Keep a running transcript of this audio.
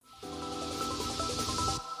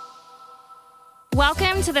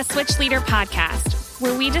Welcome to the Switch Leader Podcast,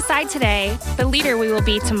 where we decide today the leader we will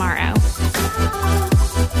be tomorrow.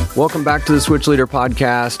 Welcome back to the Switch Leader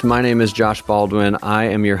Podcast. My name is Josh Baldwin. I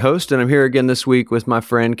am your host, and I'm here again this week with my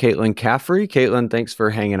friend Caitlin Caffrey. Caitlin, thanks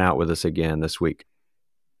for hanging out with us again this week.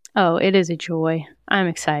 Oh, it is a joy. I'm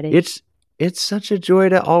excited. It's such a joy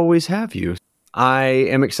to always have you. I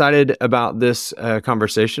am excited about this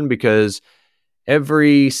conversation because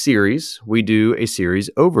every series, we do a series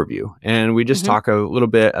overview, and we just talk a little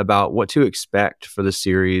bit about what to expect for the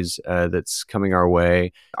series that's coming our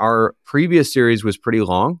way. Our previous series was pretty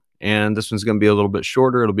long, and this one's going to be a little bit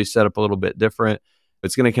shorter. It'll be set up a little bit different.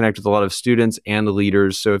 It's going to connect with a lot of students and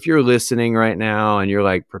leaders. So if you're listening right now and you're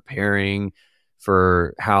like preparing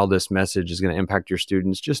for how this message is going to impact your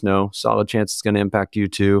students, just know, solid chance it's going to impact you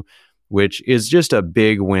too, which is just a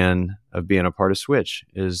big win of being a part of Switch,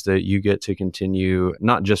 is that you get to continue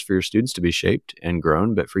not just for your students to be shaped and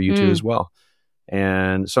grown, but for you too as well.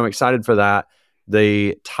 And so I'm excited for that.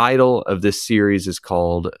 The title of this series is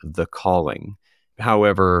called The Calling.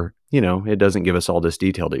 However, it doesn't give us all this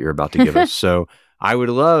detail that you're about to give us. So I would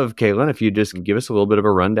love, Caitlin, if you just give us a little bit of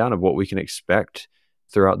a rundown of what we can expect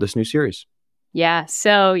throughout this new series. Yeah.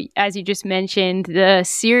 So as you just mentioned, the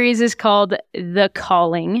series is called The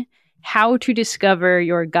Calling: How to Discover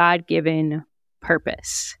Your God-Given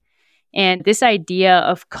Purpose. And this idea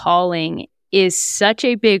of calling is such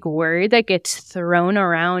a big word that gets thrown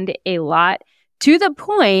around a lot, to the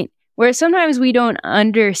point where sometimes we don't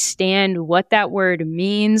understand what that word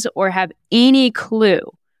means or have any clue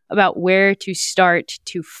about where to start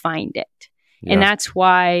to find it. Yeah. And that's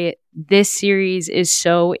why this series is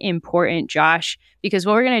so important, Josh, because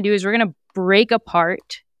what we're going to do is we're going to break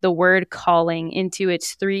apart the word calling into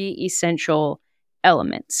its three essential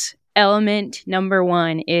elements. Element number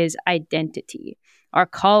one is identity. Our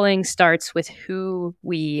calling starts with who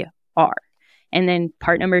we are. And then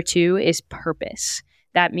part number two is purpose.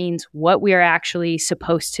 That means what we are actually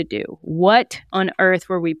supposed to do. What on earth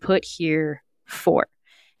were we put here for?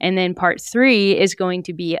 And then part three is going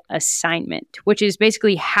to be assignment, which is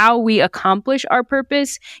basically how we accomplish our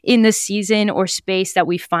purpose in the season or space that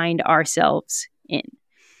we find ourselves in.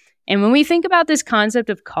 And when we think about this concept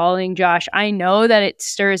of calling, Josh, I know that it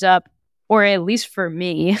stirs up, or at least for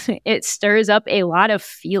me, it stirs up a lot of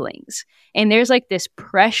feelings. And there's like this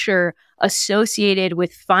pressure associated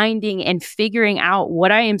with finding and figuring out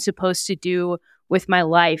what I am supposed to do with my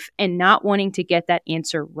life and not wanting to get that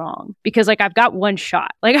answer wrong. Because I've got one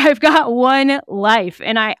shot, I've got one life.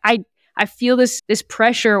 And I feel this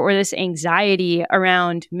pressure or this anxiety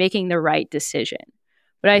around making the right decision.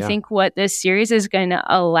 But I think what this series is going to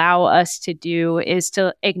allow us to do is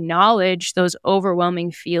to acknowledge those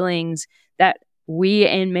overwhelming feelings that we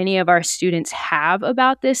and many of our students have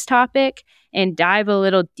about this topic, and dive a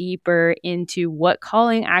little deeper into what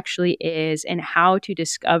calling actually is and how to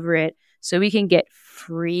discover it, so we can get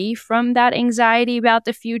free from that anxiety about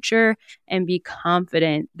the future and be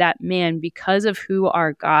confident that, man, because of who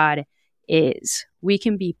our God is, we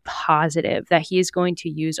can be positive that He is going to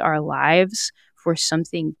use our lives for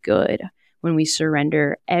something good when we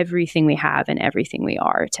surrender everything we have and everything we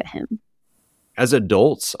are to Him. As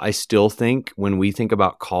adults, I still think when we think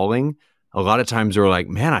about calling, a lot of times we're like,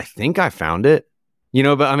 man, I think I found it.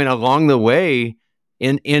 But I mean, along the way,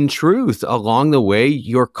 in truth, along the way,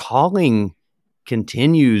 your calling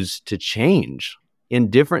continues to change. In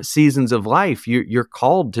different seasons of life, you're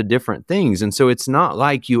called to different things. And so it's not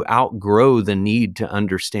like you outgrow the need to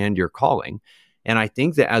understand your calling. And I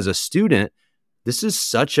think that as a student, this is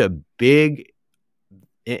such a big,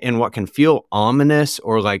 and what can feel ominous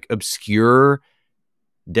or like obscure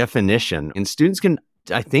definition. And students can,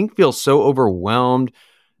 I think, feel so overwhelmed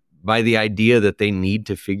by the idea that they need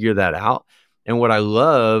to figure that out. And what I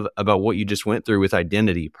love about what you just went through with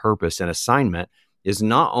identity, purpose, and assignment is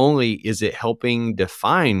not only is it helping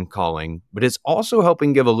define calling, but it's also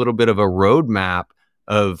helping give a little bit of a roadmap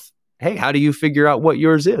of, hey, how do you figure out what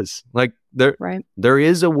yours is? There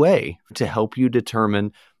is a way to help you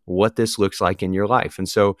determine what this looks like in your life. And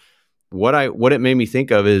so what it made me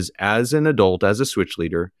think of is, as an adult, as a Switch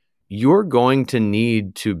leader, you're going to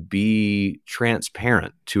need to be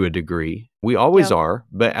transparent to a degree. We always are.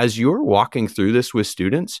 But as you're walking through this with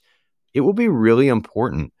students, it will be really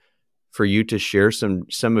important for you to share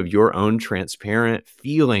some of your own transparent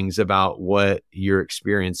feelings about what you're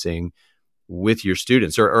experiencing with your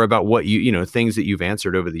students, or about what things that you've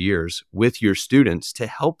answered over the years with your students, to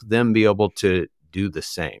help them be able to do the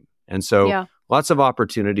same. And so lots of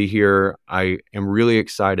opportunity here. I am really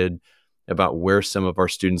excited about where some of our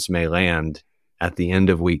students may land at the end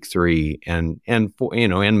of week 3 and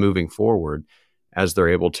moving forward, as they're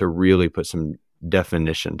able to really put some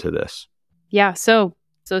definition to this. Yeah. So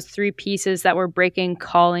those 3 pieces that we're breaking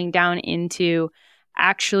calling down into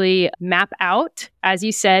actually map out, as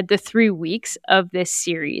you said, the 3 weeks of this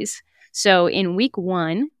series. So in week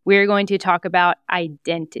 1, we're going to talk about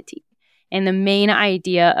identity. And the main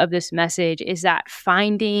idea of this message is that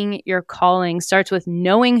finding your calling starts with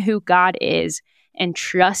knowing who God is and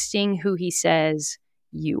trusting who he says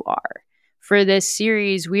you are. For this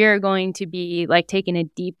series, we are going to be taking a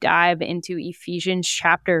deep dive into Ephesians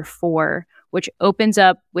chapter 4, which opens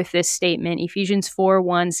up with this statement. Ephesians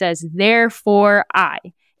 4:1 says, "Therefore I,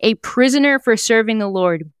 a prisoner for serving the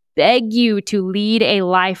Lord, beg you to lead a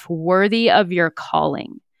life worthy of your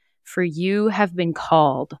calling, for you have been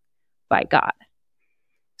called by God."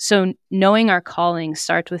 So knowing our calling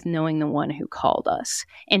starts with knowing the one who called us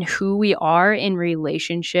and who we are in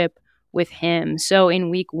relationship with him. So in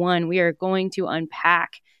week 1, we are going to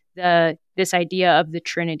unpack this idea of the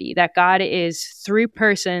Trinity, that God is 3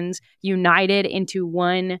 persons united into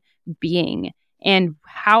one being. And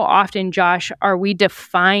how often, Josh, are we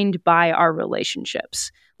defined by our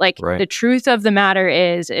relationships? Right. The truth of the matter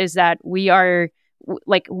is that we are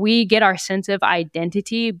we get our sense of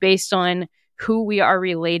identity based on who we are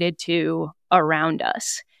related to around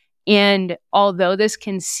us. And although this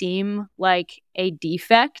can seem like a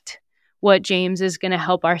defect, what James is going to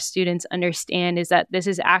help our students understand is that this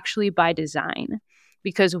is actually by design,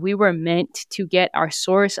 because we were meant to get our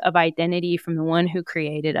source of identity from the one who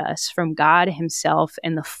created us, from God himself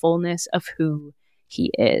and the fullness of who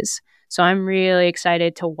he is. So I'm really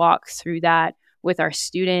excited to walk through that with our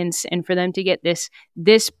students and for them to get this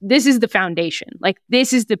is the foundation.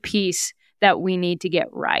 This is the piece that we need to get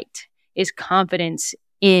right, is confidence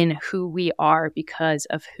in who we are because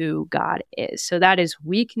of who God is. So that is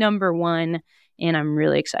week number 1, and I'm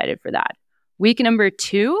really excited for that. Week number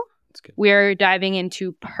 2, we're diving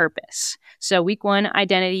into purpose. So week 1,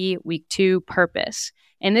 identity, week 2, purpose.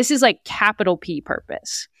 And this is capital P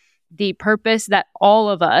purpose. The purpose that all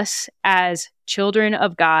of us as children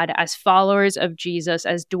of God, as followers of Jesus,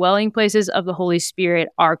 as dwelling places of the Holy Spirit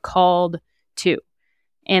are called to.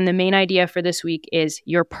 And the main idea for this week is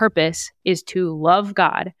your purpose is to love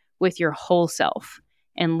God with your whole self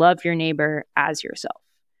and love your neighbor as yourself.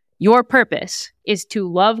 Your purpose is to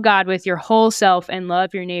love God with your whole self and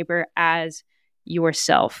love your neighbor as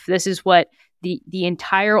yourself. This is what the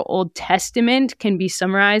entire Old Testament can be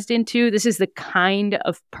summarized into. This is the kind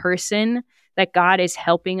of person that God is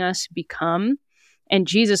helping us become. And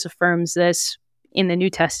Jesus affirms this in the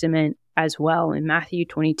New Testament as well, in Matthew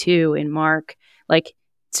 22, in Mark.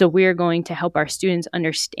 So we're going to help our students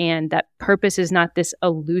understand that purpose is not this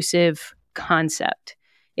elusive concept.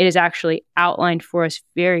 It is actually outlined for us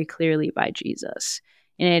very clearly by Jesus.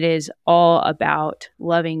 And it is all about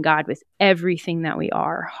loving God with everything that we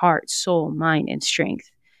are, heart, soul, mind, and strength,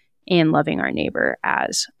 and loving our neighbor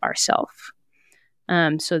as ourself.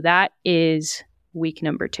 So that is week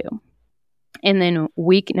number 2. And then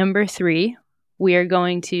week number 3, we are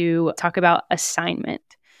going to talk about assignment.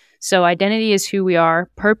 So identity is who we are,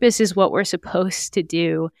 purpose is what we're supposed to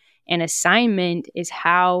do, and assignment is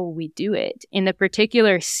how we do it in the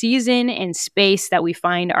particular season and space that we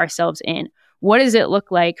find ourselves in. What does it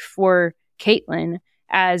look like for Caitlin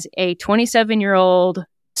as a 27-year-old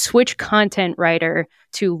Switch content writer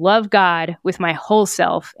to love God with my whole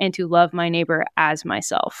self and to love my neighbor as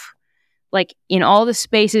myself? In all the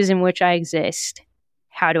spaces in which I exist,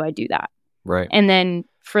 how do I do that? Right. And then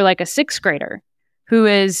for a 6th grader who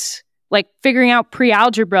is figuring out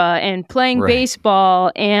pre-algebra and playing baseball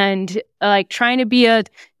and trying to be a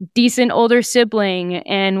decent older sibling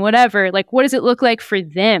and whatever, what does it look like for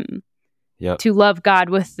them to love God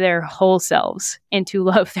with their whole selves and to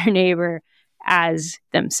love their neighbor as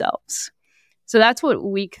themselves? So that's what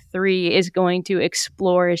week 3 is going to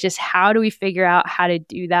explore, is just how do we figure out how to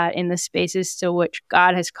do that in the spaces to which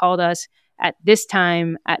God has called us at this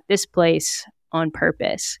time, at this place, on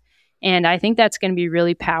purpose. And I think that's going to be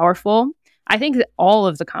really powerful. I think that all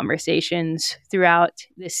of the conversations throughout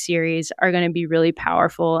this series are going to be really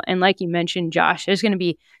powerful. And like you mentioned, Josh, there's going to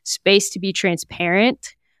be space to be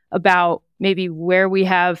transparent about maybe where we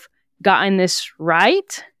have gotten this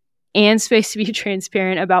right, and space to be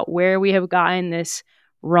transparent about where we have gotten this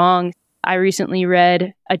wrong. I recently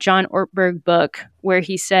read a John Ortberg book where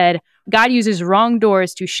he said, God uses wrong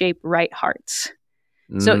doors to shape right hearts.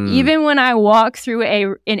 So even when I walk through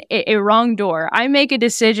a wrong door, I make a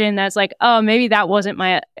decision that's oh, maybe that wasn't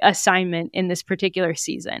my assignment in this particular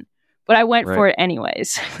season, but I went for it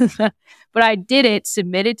anyways. But I did it,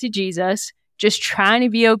 submitted to Jesus, just trying to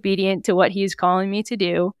be obedient to what he's calling me to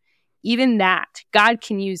do. Even that, God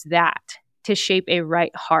can use that to shape a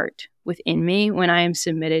right heart within me when I am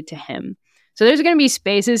submitted to him. So there's going to be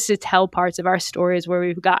spaces to tell parts of our stories where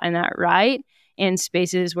we've gotten that right and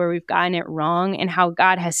spaces where we've gotten it wrong, and how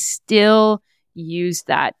God has still used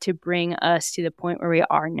that to bring us to the point where we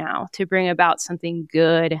are now, to bring about something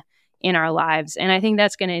good in our lives. And I think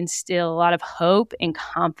that's going to instill a lot of hope and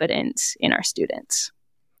confidence in our students.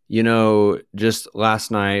 You know, just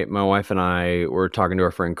last night, my wife and I were talking to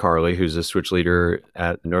our friend Carly, who's a switch leader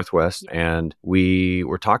at Northwest, and we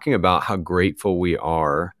were talking about how grateful we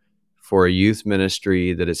are for a youth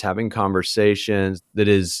ministry that is having conversations, that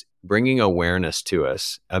is bringing awareness to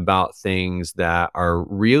us about things that are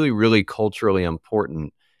really, really culturally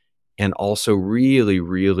important and also really,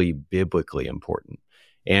 really biblically important.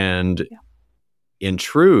 And in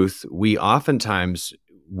truth, we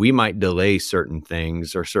might delay certain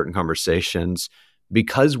things or certain conversations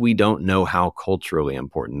because we don't know how culturally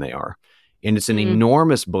important they are. And it's an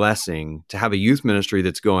enormous blessing to have a youth ministry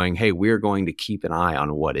that's going, hey, we're going to keep an eye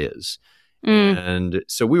on what is. And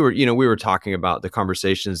so we were talking about the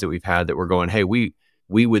conversations that we've had that we're going, hey, we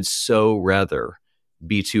would so rather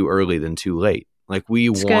be too early than too late. Like we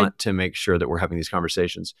want to make sure that we're having these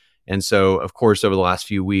conversations. And so, of course, over the last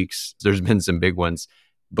few weeks, there's been some big ones.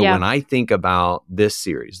 But when I think about this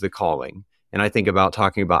series, The Calling, and I think about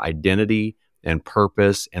talking about identity and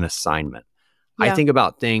purpose and assignment, I think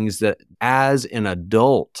about things that as an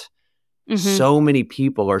adult, so many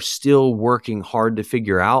people are still working hard to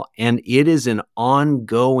figure out. And it is an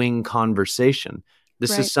ongoing conversation.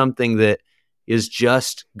 This is something that is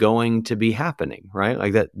just going to be happening, right?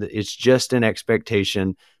 Like that, it's just an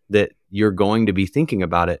expectation that you're going to be thinking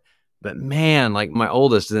about it. But man, like my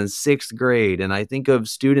oldest is in 6th grade, and I think of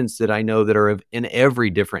students that I know that are in every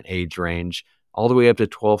different age range, all the way up to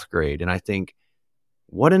 12th grade. And I think,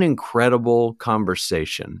 what an incredible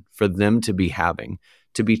conversation for them to be having,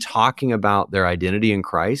 to be talking about their identity in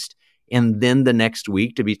Christ. And then the next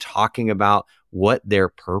week to be talking about what their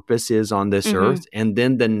purpose is on this earth. And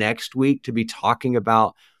then the next week to be talking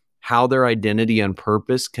about how their identity and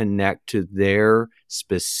purpose connect to their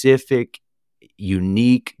specific,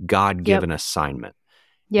 unique, God-given assignment.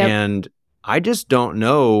 And I just don't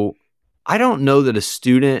know. I don't know that a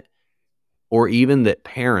student or even that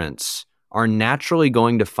parents are naturally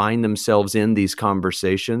going to find themselves in these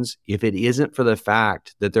conversations if it isn't for the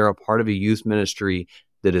fact that they're a part of a youth ministry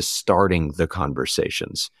that is starting the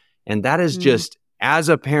conversations. And that is just, as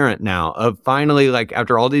a parent now, of finally, like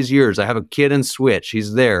after all these years, I have a kid in Switch,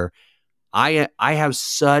 he's there. I have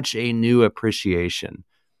such a new appreciation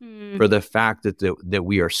for the fact that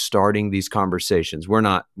we are starting these conversations. We're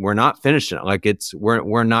not finishing it. Like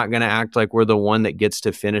we're not going to act like we're the one that gets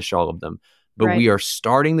to finish all of them. But we are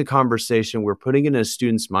starting the conversation. We're putting it in a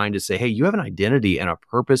student's mind to say, hey, you have an identity and a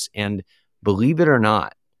purpose, and believe it or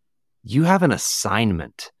not, you have an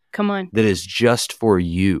assignment. Come on. That is just for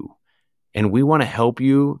you. And we want to help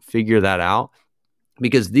you figure that out,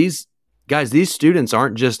 because these students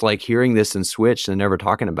aren't just like hearing this and switch and never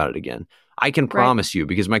talking about it again. I can promise you,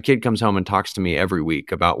 because my kid comes home and talks to me every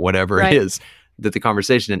week about whatever it is that the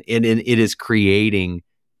conversation, and it is creating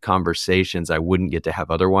conversations I wouldn't get to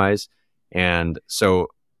have otherwise. And so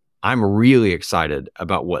I'm really excited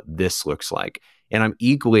about what this looks like. And I'm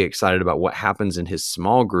equally excited about what happens in his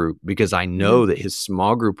small group, because I know that his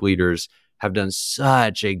small group leaders have done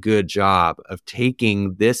such a good job of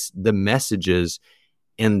taking the messages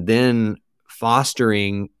and then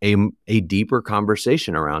fostering a deeper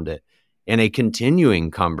conversation around it and a continuing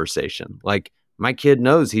conversation. Like my kid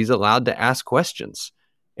knows he's allowed to ask questions,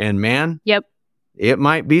 and man, it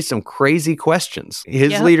might be some crazy questions.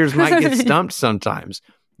 His leaders might get stumped sometimes,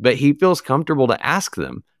 but he feels comfortable to ask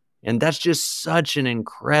them. And that's just such an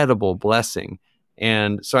incredible blessing.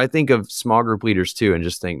 And so I think of small group leaders too, and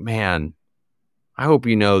just think, man, I hope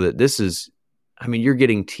you know that this is, you're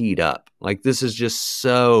getting teed up. Like this is just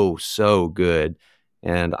so, so good.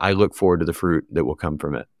 And I look forward to the fruit that will come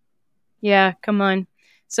from it. Yeah, come on.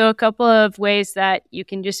 So a couple of ways that you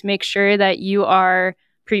can just make sure that you are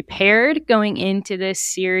prepared going into this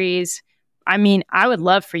series. I would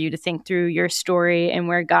love for you to think through your story and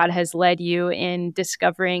where God has led you in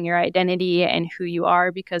discovering your identity and who you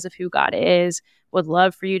are because of who God is. Would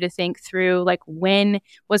love for you to think through, like, when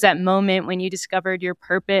was that moment when you discovered your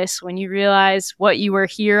purpose, when you realized what you were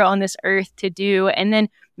here on this earth to do, and then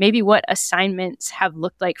maybe what assignments have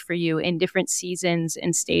looked like for you in different seasons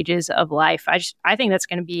and stages of life. I think that's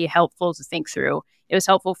going to be helpful to think through. It was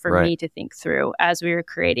helpful for me to think through as we were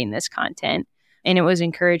creating this content, and it was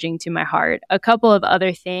encouraging to my heart. A couple of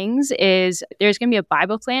other things is there's going to be a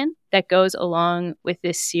Bible plan that goes along with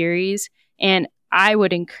this series, and I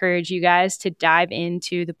would encourage you guys to dive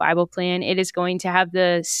into the Bible plan. It is going to have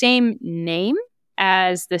the same name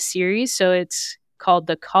as the series. So it's called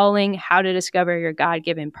The Calling, How to Discover Your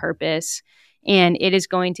God-Given Purpose. And it is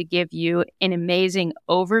going to give you an amazing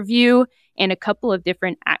overview and a couple of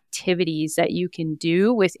different activities that you can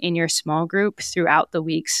do within your small group throughout the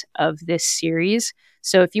weeks of this series.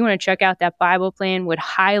 So if you want to check out that Bible plan, would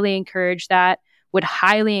highly encourage that. Would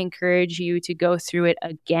highly encourage you to go through it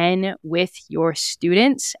again with your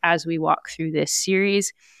students as we walk through this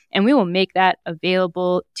series. And we will make that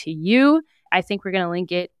available to you. I think we're going to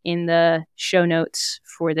link it in the show notes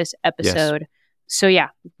for this episode. Yes. So yeah,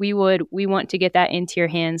 we want to get that into your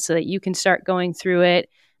hands so that you can start going through it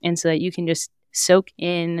and so that you can just soak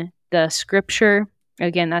in the scripture.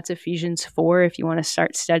 Again, that's Ephesians 4 if you want to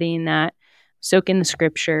start studying that. Soak in the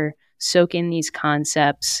scripture, soak in these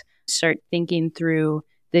concepts, start thinking through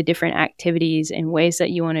the different activities and ways that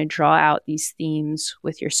you want to draw out these themes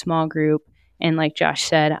with your small group. And like Josh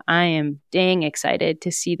said, I am dang excited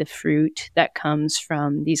to see the fruit that comes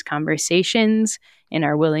from these conversations and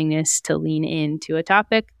our willingness to lean into a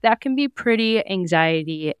topic that can be pretty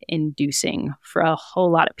anxiety-inducing for a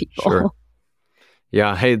whole lot of people. Sure.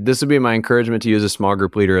 Yeah. Hey, this would be my encouragement to you as a small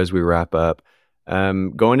group leader as we wrap up.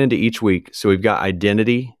 Going into each week, so we've got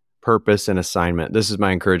identity, purpose, and assignment. This is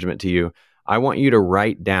my encouragement to you. I want you to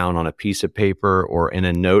write down on a piece of paper or in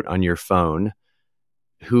a note on your phone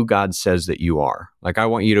who God says that you are. Like, I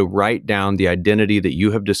want you to write down the identity that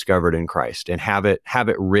you have discovered in Christ and have it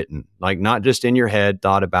written, like not just in your head,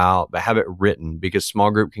 thought about, but have it written, because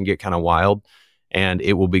small group can get kind of wild and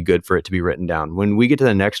it will be good for it to be written down. When we get to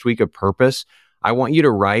the next week of purpose, I want you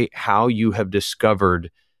to write how you have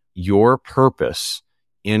discovered your purpose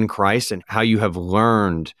in Christ and how you have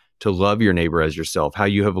learned to love your neighbor as yourself, how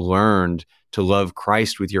you have learned to love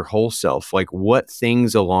Christ with your whole self. Like, what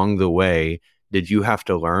things along the way did you have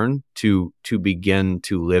to learn to begin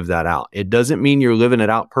to live that out? It doesn't mean you're living it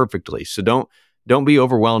out perfectly. So don't be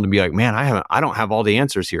overwhelmed and be like, man, I don't have all the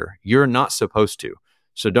answers here. You're not supposed to.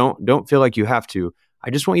 So don't feel like you have to.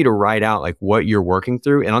 I just want you to write out like what you're working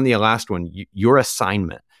through. And on the last one, your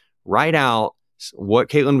assignment, write out what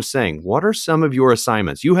Caitlin was saying. What are some of your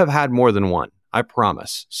assignments? You have had more than one, I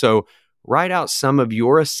promise. So write out some of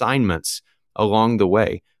your assignments along the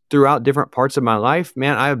way. Throughout different parts of my life,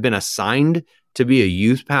 man, I have been assigned to be a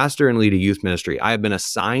youth pastor and lead a youth ministry. I have been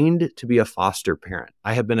assigned to be a foster parent.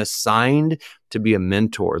 I have been assigned to be a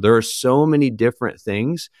mentor. There are so many different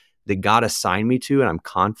things that God assigned me to, and I'm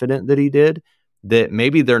confident that He did, that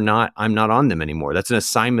maybe I'm not on them anymore. That's an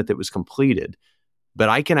assignment that was completed. But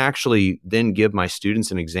I can actually then give my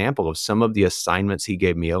students an example of some of the assignments He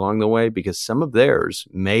gave me along the way, because some of theirs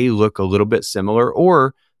may look a little bit similar,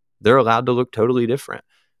 or they're allowed to look totally different.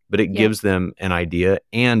 But it gives them an idea,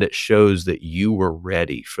 and it shows that you were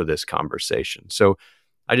ready for this conversation. So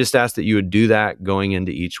I just ask that you would do that going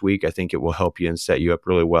into each week. I think it will help you and set you up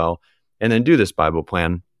really well. And then do this Bible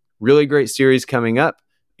plan. Really great series coming up.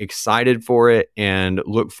 Excited for it and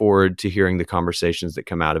look forward to hearing the conversations that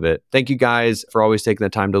come out of it. Thank you guys for always taking the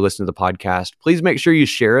time to listen to the podcast. Please make sure you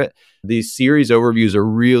share it. These series overviews are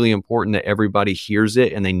really important that everybody hears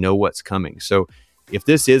it and they know what's coming. So if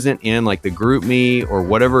this isn't in like the GroupMe or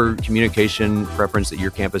whatever communication preference that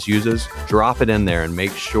your campus uses, drop it in there and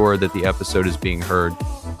make sure that the episode is being heard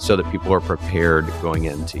so that people are prepared going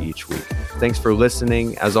into each week. Thanks for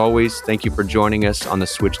listening. As always, thank you for joining us on the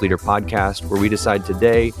Switch Leader podcast, where we decide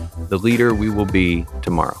today the leader we will be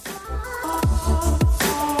tomorrow.